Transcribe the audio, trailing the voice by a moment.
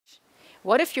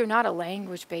What if you're not a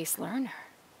language-based learner?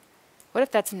 What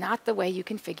if that's not the way you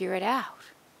can figure it out?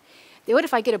 What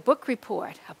if I get a book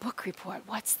report? A book report,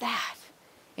 what's that?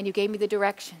 And you gave me the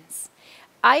directions.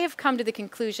 I have come to the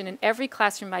conclusion in every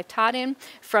classroom I've taught in,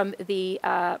 from the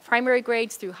primary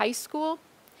grades through high school,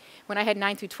 when I had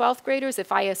 9th through 12th graders,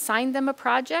 if I assigned them a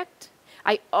project,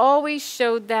 I always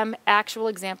showed them actual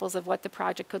examples of what the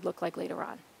project could look like later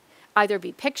on. Either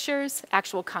be pictures,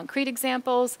 actual concrete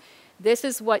examples. This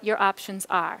is what your options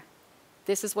are.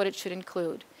 This is what it should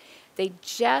include.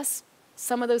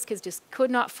 Some of those kids just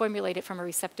could not formulate it from a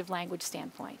receptive language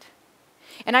standpoint.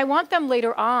 And I want them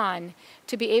later on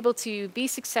to be able to be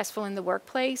successful in the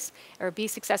workplace or be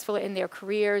successful in their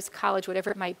careers, college,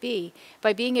 whatever it might be,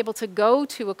 by being able to go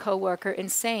to a coworker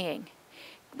and saying,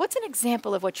 what's an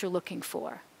example of what you're looking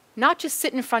for? Not just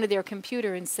sit in front of their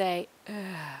computer and say,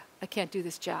 I can't do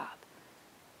this job,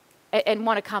 and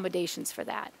want accommodations for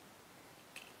that.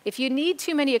 If you need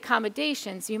too many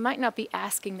accommodations, you might not be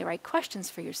asking the right questions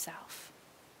for yourself.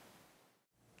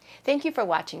 Thank you for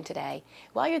watching today.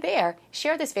 While you're there,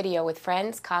 share this video with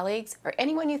friends, colleagues, or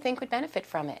anyone you think would benefit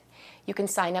from it. You can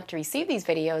sign up to receive these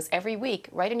videos every week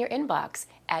right in your inbox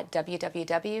at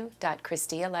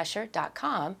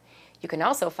www.christialesher.com. You can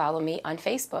also follow me on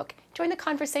Facebook. Join the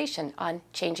conversation on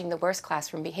changing the worst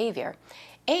classroom behavior.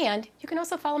 And you can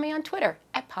also follow me on Twitter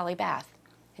at @PollyBath.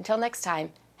 Until next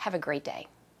time, have a great day.